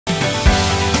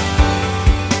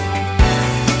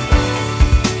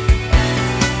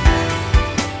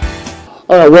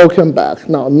All right, welcome back.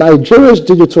 Now, Nigeria's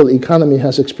digital economy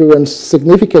has experienced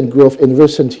significant growth in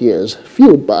recent years,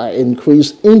 fueled by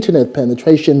increased internet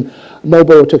penetration,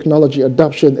 mobile technology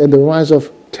adoption, and the rise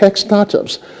of tech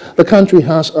startups. The country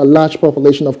has a large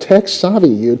population of tech-savvy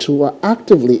youth who are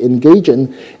actively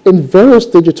engaging in various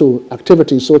digital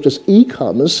activities such as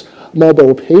e-commerce,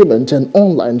 mobile payment, and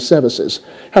online services.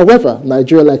 However,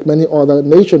 Nigeria, like many other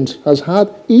nations, has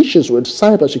had issues with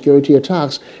cybersecurity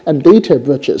attacks and data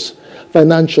breaches.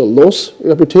 Financial loss,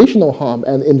 reputational harm,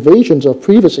 and invasions of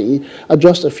privacy are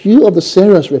just a few of the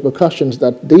serious repercussions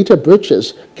that data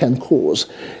breaches can cause.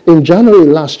 In January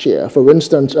last year, for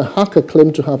instance, a hacker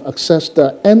claimed to have accessed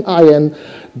the NIN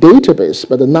database,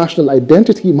 but the National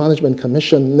Identity Management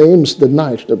Commission names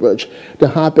denied the breach. There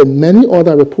have been many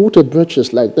other reported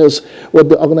breaches like this, with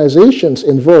the organizations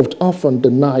involved often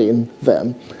denying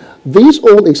them. These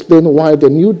all explain why the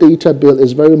new data bill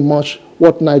is very much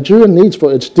what Nigeria needs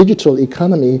for its digital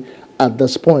economy at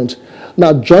this point.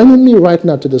 Now, joining me right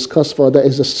now to discuss further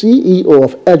is the CEO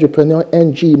of Edupreneur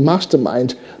NG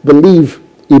Mastermind, Believe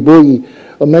Iboyi.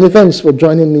 Many thanks for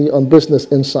joining me on Business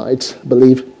Insights,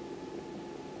 Believe.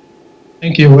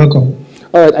 Thank you. Welcome.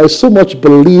 All right, I so much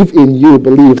believe in you,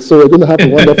 Believe, so we're going to have a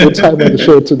wonderful time on the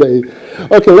show today.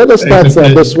 Okay, let us start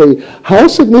this way. How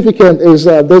significant is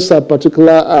this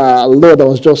particular law that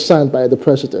was just signed by the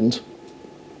president?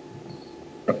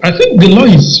 I think the law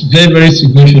is very, very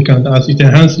significant as it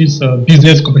enhances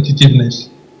business competitiveness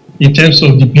in terms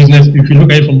of the business. If you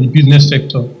look at it from the business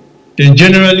sector, then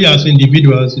generally as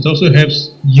individuals, it also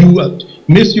helps you,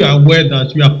 makes you aware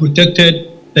that you are protected,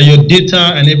 that your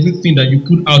data and everything that you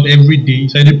put out every day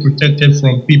is already protected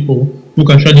from people who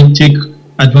can actually take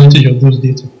advantage of those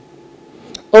data.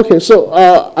 Okay, so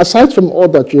aside from all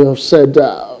that you have said,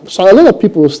 so a lot of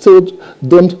people still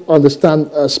don't understand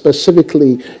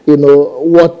specifically,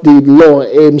 what the law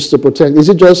aims to protect. Is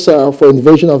it just for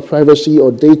invasion of privacy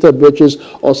or data breaches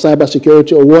or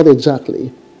cybersecurity, or what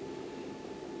exactly?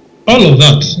 All of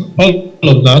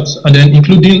that, and then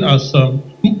including as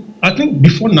I think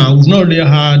before now we've not really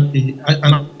had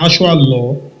an actual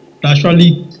law that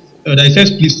actually that is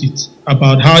explicit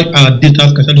about how our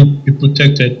data can actually be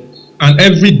protected. And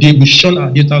every day we shun our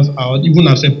data out. Even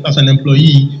as an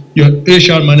employee, your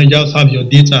HR managers have your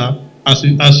data.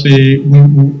 We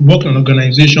work in an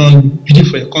organization, we bid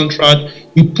for a contract,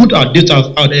 we put our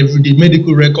data out every day,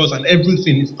 medical records and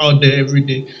everything is out there every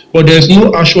day. But there's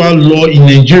no actual law in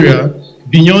Nigeria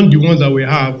beyond the ones that we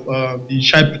have, the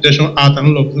Child Protection Act and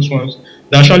all of those ones,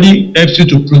 that actually helps you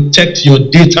to protect your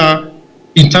data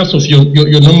in terms of your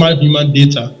normal human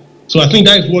data. So I think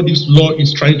that is what this law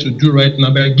is trying to do right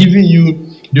now, by giving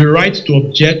you the right to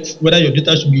object whether your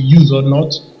data should be used or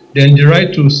not, then the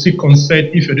right to seek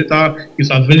consent if your data is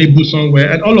available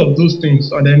somewhere, and all of those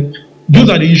things. And then those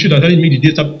are the issues that really make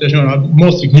the data protection are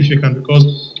more significant,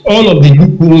 because all of the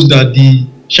loopholes that the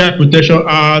Child Protection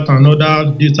Act and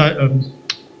other data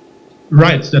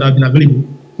rights that have been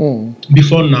available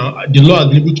before now, the law has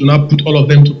been able to now put all of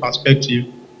them to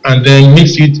perspective, and then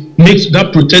that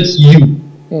protects you.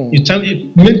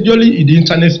 Majorly in the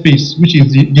internet space, which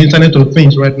is the internet of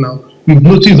things right now, we've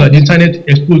noticed that the internet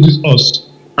exposes us.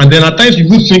 And then at times you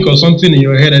will think of something in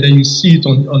your head and then you see it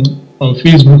on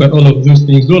Facebook and all of those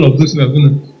things. All of those things are going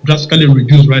to drastically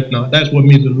reduce right now. That's what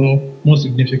makes the law more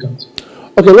significant.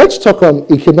 Okay, let's talk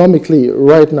economically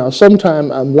right now. Sometime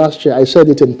last year, I said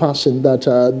it in passing that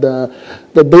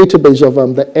the database of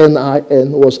the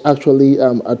NIN was actually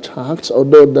attacked,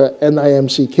 although the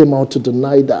NIMC came out to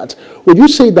deny that. Would you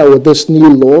say that with this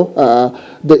new law,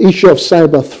 the issue of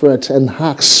cyber threats and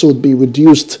hacks would be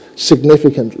reduced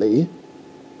significantly?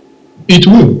 It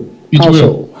will.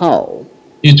 How?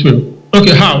 It will.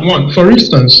 Okay, how? One, for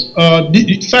instance,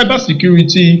 the cyber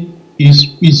security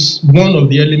is one of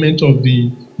the elements of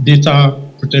the Data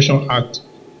Protection Act.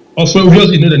 Also,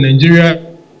 obviously, you know that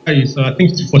Nigeria is, I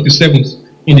think, 47th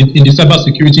in the cyber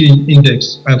security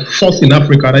index, and fourth in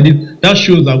Africa. That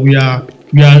shows that we are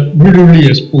really, really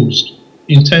exposed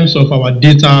in terms of our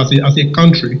data as a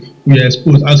country. We are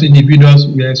exposed as individuals.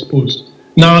 We are exposed.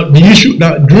 Now, the issue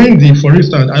that for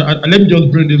instance, let me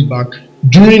just bring this back.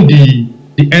 During the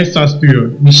EndSARS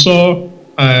period, we saw.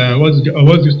 What's the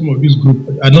name of this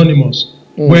group? Anonymous,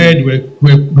 where they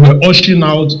were ushering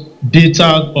out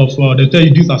data of they tell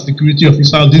you these are security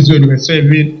officers, this is where they were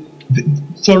serving.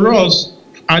 For us,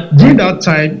 during that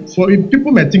time,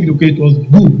 people might think okay, it was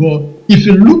good, but if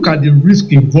you look at the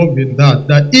risk involved in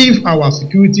that if our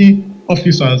security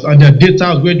officers and their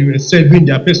data where they were serving,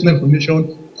 their personal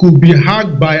information could be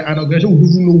hacked by an organization who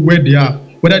doesn't know where they are,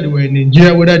 whether they were in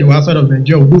Nigeria, whether they were outside of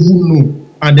Nigeria, who doesn't know,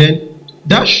 and then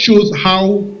that shows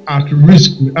how at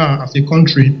risk we are as a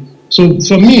country. So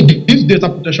for me, this data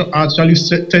protection actually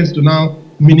tends to now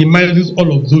minimizes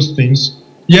all of those things.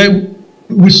 Yeah,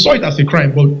 we saw it as a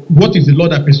crime, but what is the law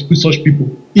that persecutes such people,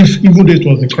 if even though it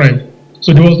was a crime?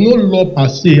 So there was no law per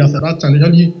se as at that time that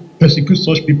actually persecute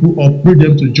such people or bring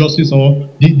them to justice or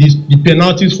the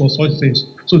penalties for such things.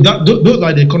 So those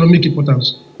are the economic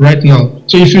importance right now.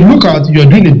 So if you look at, you're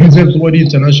doing a business with somebody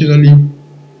internationally,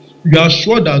 you are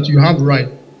sure that you have right.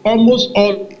 Almost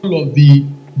all of the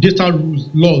data rules,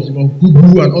 laws,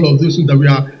 Google and all of those things that we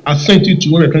are assenting to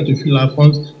when we're trying to fill our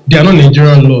funds, they are not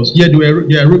Nigerian laws. Yeah,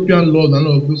 they are European laws and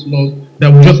all of those laws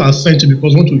that we just assent to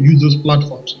because we want to use those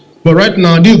platforms. But right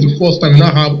now, this is the first time we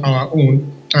now have our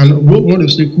own, and we want to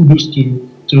say kudos to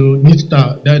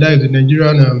NISTA, that is the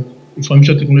Nigerian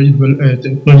Information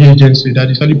Technology Agency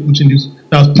that is actually putting this,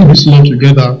 that has put this law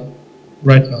together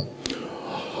right now.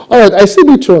 All right, I still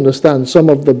need to understand some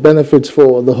of the benefits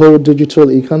for the whole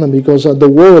digital economy because the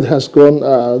world has gone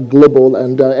global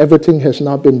and everything has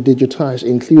now been digitized,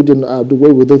 including the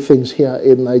way we do things here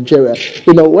in Nigeria.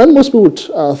 When most people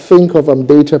think of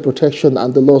data protection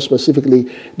and the law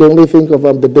specifically, they only think of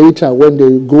the data when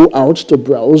they go out to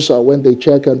browse, when they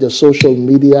check on their social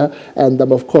media, and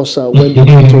of course, when they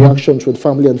do interactions with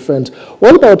family and friends.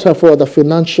 What about for the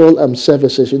financial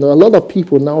services? A lot of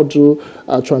people now do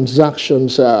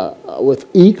transactions with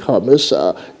e-commerce,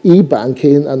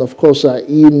 e-banking, and of course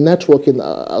e-networking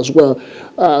as well.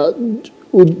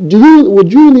 Would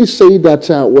you really say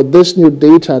that with this new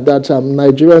data that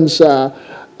Nigerians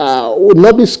would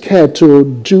not be scared to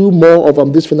do more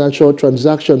of these financial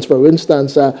transactions? For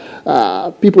instance,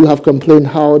 people have complained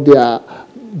how their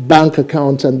bank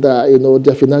accounts and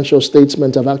their financial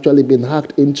statements have actually been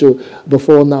hacked into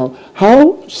before now.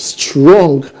 How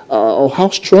strong or how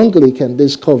strongly can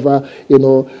this cover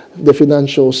the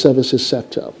financial services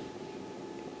sector?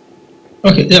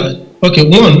 Okay, yeah. Okay,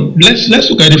 one, let's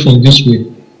look at it from this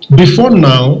way. Before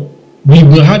now, we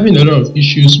were having a lot of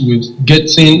issues with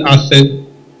getting access.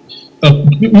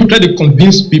 We try to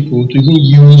convince people to even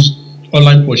use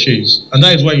online purchase, and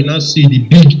that is why you now see the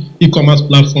big e-commerce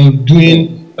platform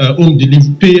doing home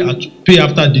delivery, pay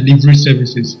after delivery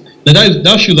services. Now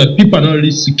that shows that people are not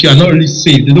really secure, not really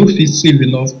safe. They don't feel safe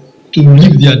enough to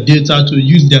leave their data, to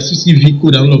use their CCV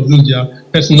code and all of those, their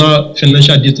personal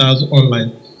financial data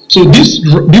online. So this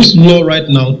law right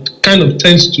now kind of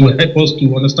tends to help us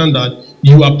to understand that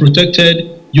you are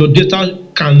protected. Your data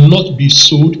cannot be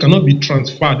sold, cannot be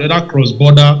transferred, either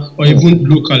cross-border or even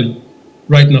locally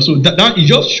right now. So that it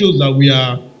just shows that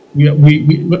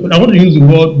I want to use the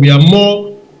word, we are more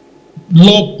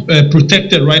law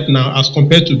protected right now as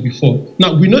compared to before.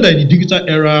 Now, we know that in the digital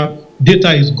era,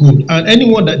 data is good, and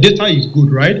data is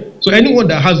good, right? So anyone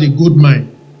that has a good mind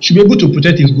should be able to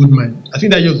protect his good mind. I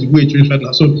think that's just the way it is right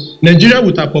now. So Nigeria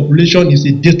with our population is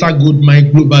a data good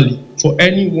mind globally for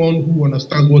anyone who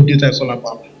understands what data is all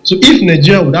about. So if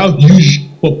Nigeria would have huge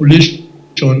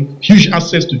population, huge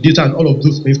access to data and all of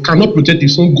those things, cannot protect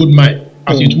its own good mind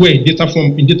as it were in data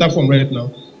form right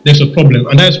now, there's a problem,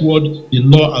 and that's what the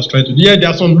law has tried to do. Yeah, there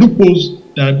are some loopholes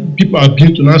that people are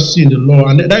built to now see in the law,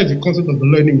 and that is the concept of the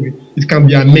law anyway. It can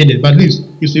be amended, but at least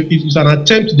it's an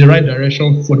attempt in the right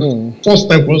direction for the first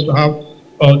time for us to have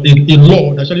a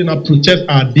law that actually now protects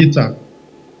our data.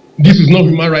 This is not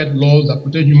human rights laws that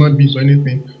protect human beings or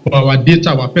anything, but our data,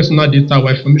 our personal data,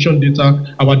 our information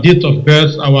data, our date of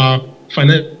birth, our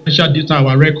financial data,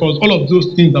 our records, all of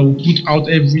those things that we put out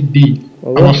every day,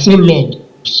 our phone log,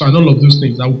 and all of those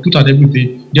things that we put out every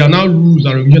day. There are now rules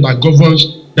and regulations that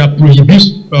governs, that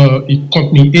prohibits a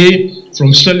company A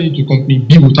from selling to company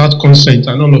B without consent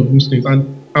and all of those things.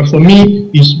 And for me,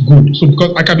 it's good. So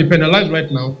because I can be penalized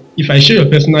right now, if I share your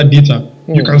personal data,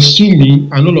 you can sue me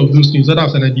and all of those things. That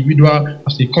as an individual,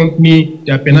 as a company,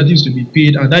 there are penalties to be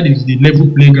paid, and that is the level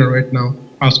playing ground right now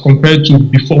as compared to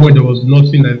before when there was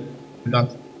nothing like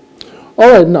that. All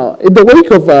right, now, in the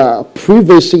wake of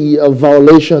privacy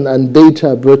violation and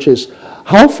data breaches,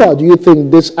 how far do you think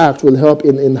this act will help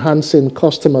in enhancing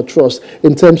customer trust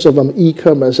in terms of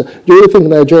e-commerce? Do you think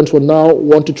Nigerians will now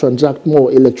want to transact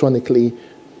more electronically?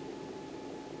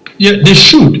 Yeah, they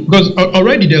should, because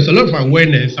already there's a lot of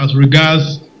awareness as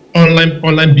regards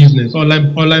online business,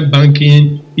 online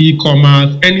banking,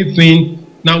 e-commerce, anything.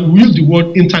 Now, we use the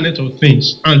word Internet of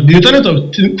Things. And the Internet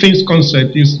of Things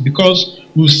concept is because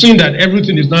we've seen that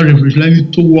everything is now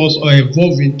revolutionizing towards or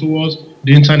evolving towards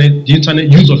the internet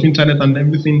use of internet and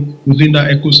everything within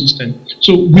that ecosystem.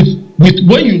 So with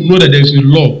when you know that there's a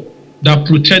law that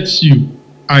protects you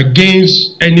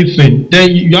against anything, then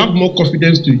you have more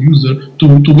confidence to use it, to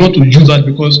want to use that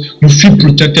because you feel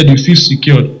protected, you feel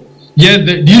secured. Yeah,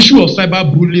 the issue of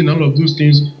cyberbullying and all of those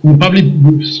things will probably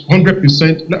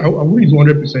 100%. I wouldn't use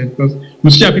 100% because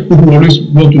we see people who always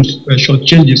want to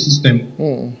shortchange the system.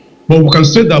 But we can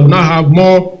say that we now have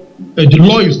more. The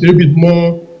law is a little bit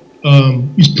more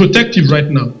is protective right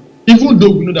now. Even though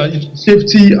we know that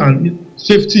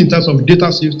safety in terms of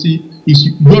data safety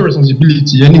is your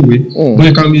responsibility anyway. But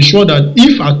you can be sure that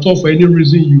if at all for any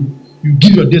reason you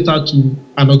give your data to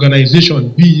an organization,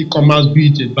 be it commerce, be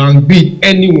it a bank, be it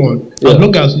anyone, as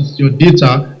long as it's your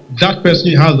data, that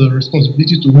person has the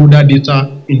responsibility to hold that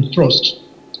data in trust.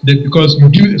 Because you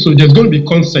do, so there's going to be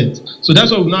consent. So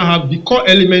that's why we now have the core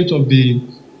element of the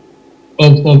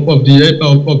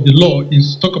law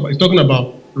is talking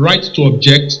about right to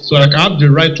object. So like I have the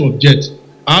right to object.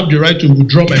 I have the right to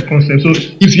withdraw my consent. So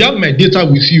if you have my data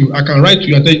with you, I can write to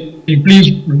you and say,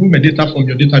 please remove my data from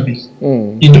your database.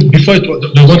 Before there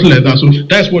was nothing like that. So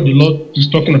that's what the law is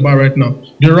talking about right now.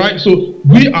 The right. So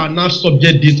we are now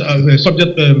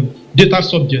data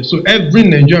subject. So every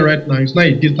Nigerian right now is now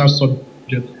a data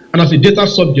subject. And as a data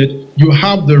subject, you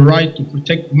have the right to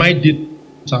protect my data,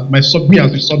 me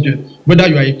as a subject. Whether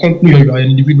you are a company or you are an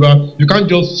individual, you can't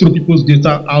just throw people's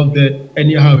data out there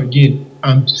anyhow again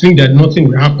and think that nothing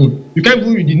will happen. You can't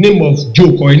even, in the name of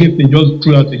joke or anything, just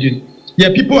throw out again. Yeah,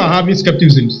 people are having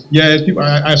skepticism. Yes, people.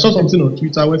 I saw something on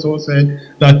Twitter where someone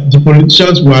said that the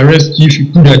politicians will arrest you if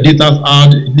you put their data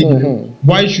out illegally.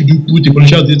 Why should you put the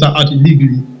politicians' data out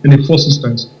illegally in the first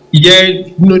instance? Yeah,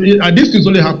 these things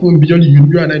only happen beyond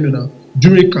you and I know now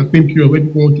during campaign period when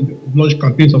people want to launch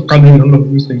campaigns of campaign and all of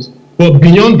those things. But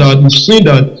beyond that, we've seen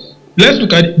that. Let's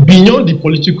look at it beyond the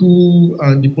political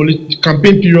and the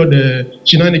campaign period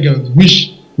shenanigans,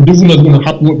 which we don't know what's going to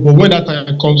happen. But when that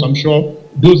time comes, I'm sure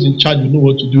those in charge will know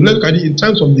what to do. Let's look at it in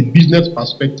terms of the business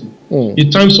perspective,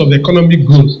 in terms of the economic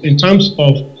growth, in terms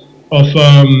of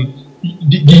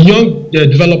the young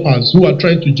developers who are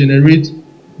trying to generate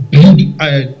build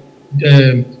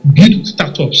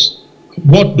startups.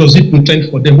 What does it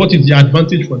portend for them? What is the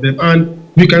advantage for them?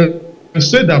 And we can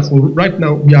say that for right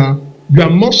now we are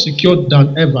more secure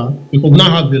than ever because we now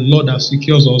have a law that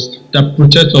secures us, that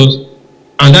protects us.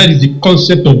 And that is the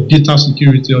concept of data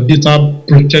security or data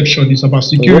protection. It's about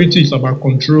security, it's about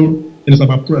control, and it's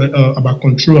about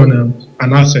control and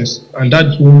access. And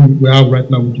that's what we have right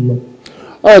now with the law.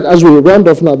 All right, as we round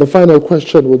off now, the final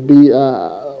question would be,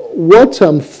 what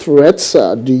threats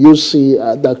do you see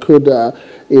that could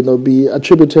be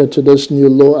attributed to this new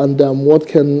law, and what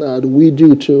can we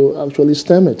do to actually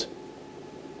stem it?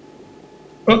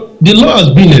 The law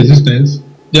has been in existence.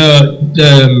 The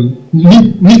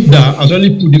NIFDA has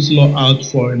already put this law out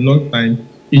for a long time.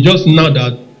 It's just now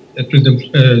that President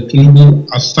Tinubu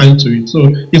has signed to it. So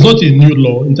it's not a new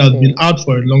law. It has been out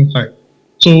for a long time.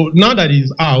 So now that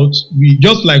it's out, we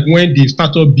just like when the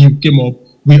startup bill came up,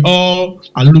 we all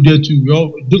alluded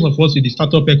to, those of us in the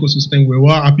startup ecosystem, we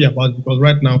were all happy about it because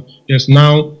right now there's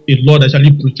now a law that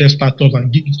actually protects startups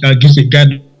and gives a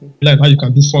guideline how you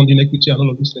can do funding, equity, and all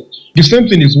of these things. The same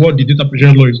thing is what the data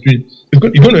protection law is doing. It's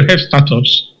going to help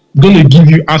startups. It's going to give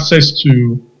you access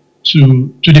to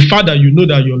the fact that you know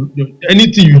that your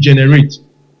anything you generate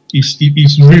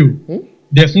is real.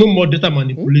 There's no more data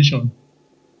manipulation.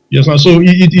 Yes, and so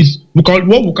it is.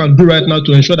 What we can do right now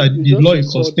to ensure that the law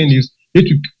is sustained is need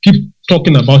to keep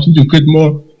talking about it, need to create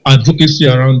more advocacy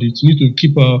around it, need to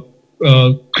keep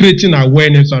creating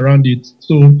awareness around it.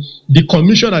 So the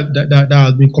commission that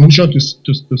has been commissioned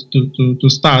to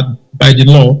start by the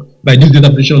law, by this data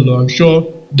protection law, I'm sure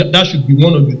that should be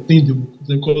one of the things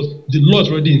because the law is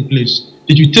already in place.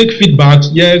 If you take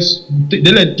feedbacks, yes,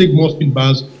 let's take more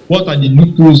feedbacks. What are the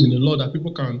loopholes in the law that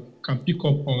people can pick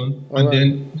up on, and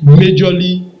then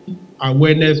majorly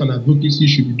awareness and advocacy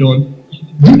should be done.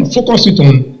 Focus it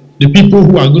on the people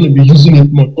who are going to be using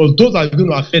it more, because those are going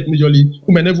to affect majorly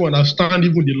who may never understand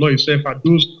even the law itself, and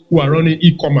those who are running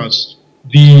e-commerce,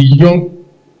 the young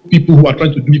people who are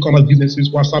trying to do e-commerce businesses,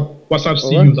 WhatsApp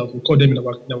CEOs, as we call them in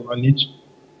our niche.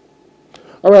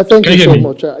 All right, thank you so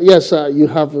much. Yes, you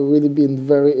have really been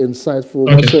very insightful.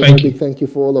 Okay, big thank you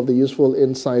for all of the useful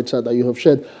insights that you have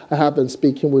shared. I have been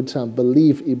speaking with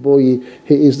Believe Iboyi.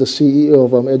 He is the CEO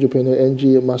of Edupreneur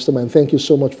NG Mastermind. Thank you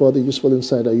so much for the useful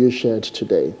insight that you shared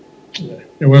today.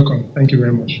 You're welcome. Thank you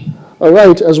very much. All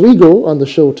right, as we go on the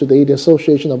show today, the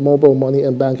Association of Mobile Money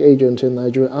and Bank Agents in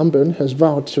Nigeria, AMBAN, has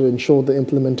vowed to ensure the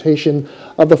implementation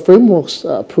of the frameworks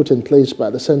put in place by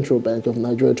the Central Bank of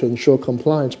Nigeria to ensure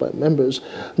compliance by members.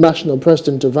 National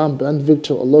President of AMBAN,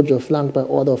 Victor Olojo, flanked by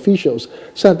other officials,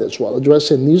 said this while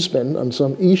addressing newsmen on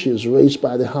some issues raised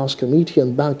by the House Committee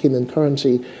on Banking and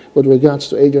Currency with regards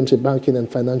to agency banking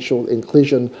and financial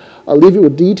inclusion. I'll leave you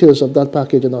with details of that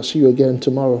package and I'll see you again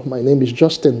tomorrow. My name is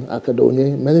Justin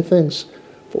Akadonye. Many thanks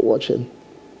for watching.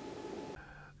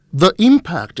 The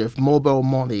impact of mobile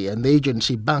money and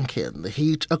agency banking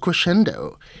hit a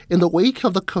crescendo in the wake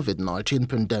of the COVID-19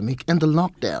 pandemic and the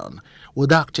lockdown,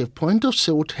 with active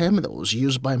point-of-sale terminals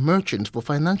used by merchants for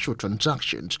financial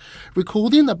transactions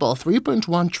recording about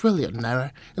 3.1 trillion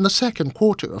naira in the second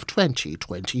quarter of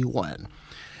 2021.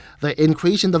 The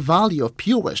increase in the value of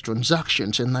POS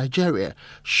transactions in Nigeria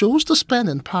shows the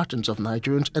spending patterns of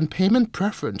Nigerians and payment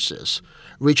preferences,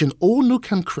 reaching all nook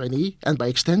and cranny and, by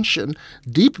extension,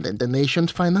 deepening the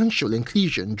nation's financial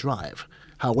inclusion drive.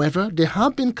 However, there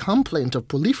have been complaints of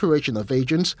proliferation of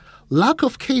agents, lack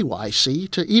of KYC,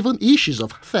 to even issues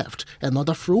of theft and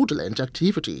other fraudulent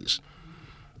activities.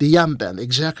 The AMBAN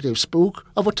executive spoke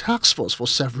of a task force for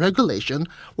self-regulation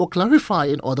while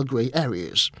clarifying other grey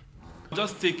areas.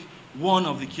 Just take one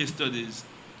of the case studies.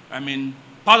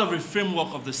 Part of the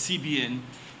framework of the CBN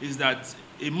is that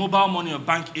a mobile money or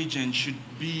bank agent should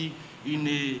be in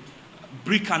a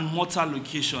brick and mortar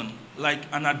location, like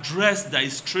an address that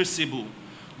is traceable.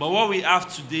 But what we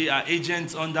have today are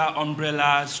agents under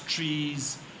umbrellas,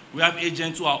 trees. We have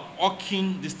agents who are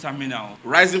hawking this terminal.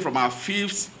 Rising from our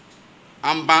 5th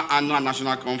AMBAN Annual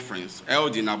National Conference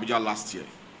held in Abuja last year,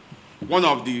 one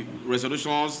of the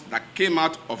resolutions that came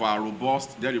out of our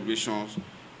robust deliberations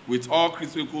with all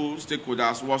critical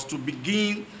stakeholders was to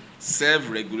begin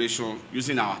self-regulation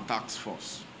using our task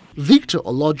force. Victor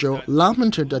Olojo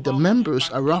lamented that the members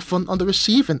are often on the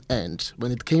receiving end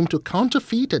when it came to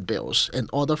counterfeited bills and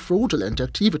other fraudulent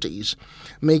activities,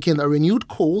 making a renewed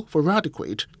call for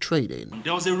adequate trading.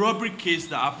 There was a robbery case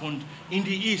that happened in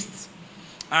the East,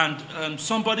 and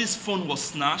somebody's phone was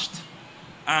snatched,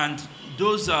 and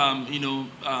those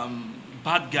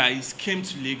bad guys came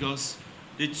to Lagos.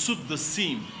 They took the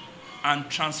SIM and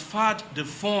transferred the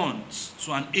funds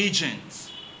to an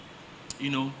agent,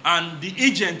 and the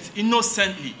agent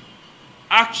innocently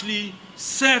actually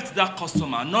served that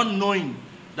customer, not knowing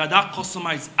that that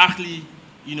customer is actually,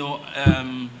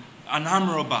 an armed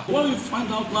robber. What we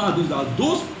find out now is that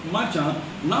those merchants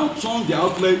now turn their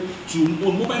outlet to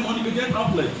mobile money agent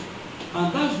outlets,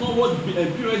 and that's not what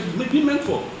POS is meant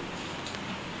for.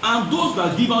 And those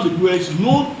that give out the POS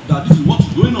know that this is what's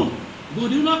going on. But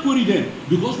they will not query them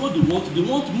because what they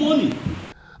want money.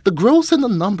 The growth in the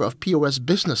number of POS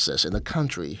businesses in the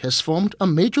country has formed a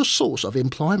major source of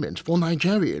employment for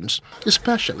Nigerians,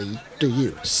 especially the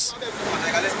youths.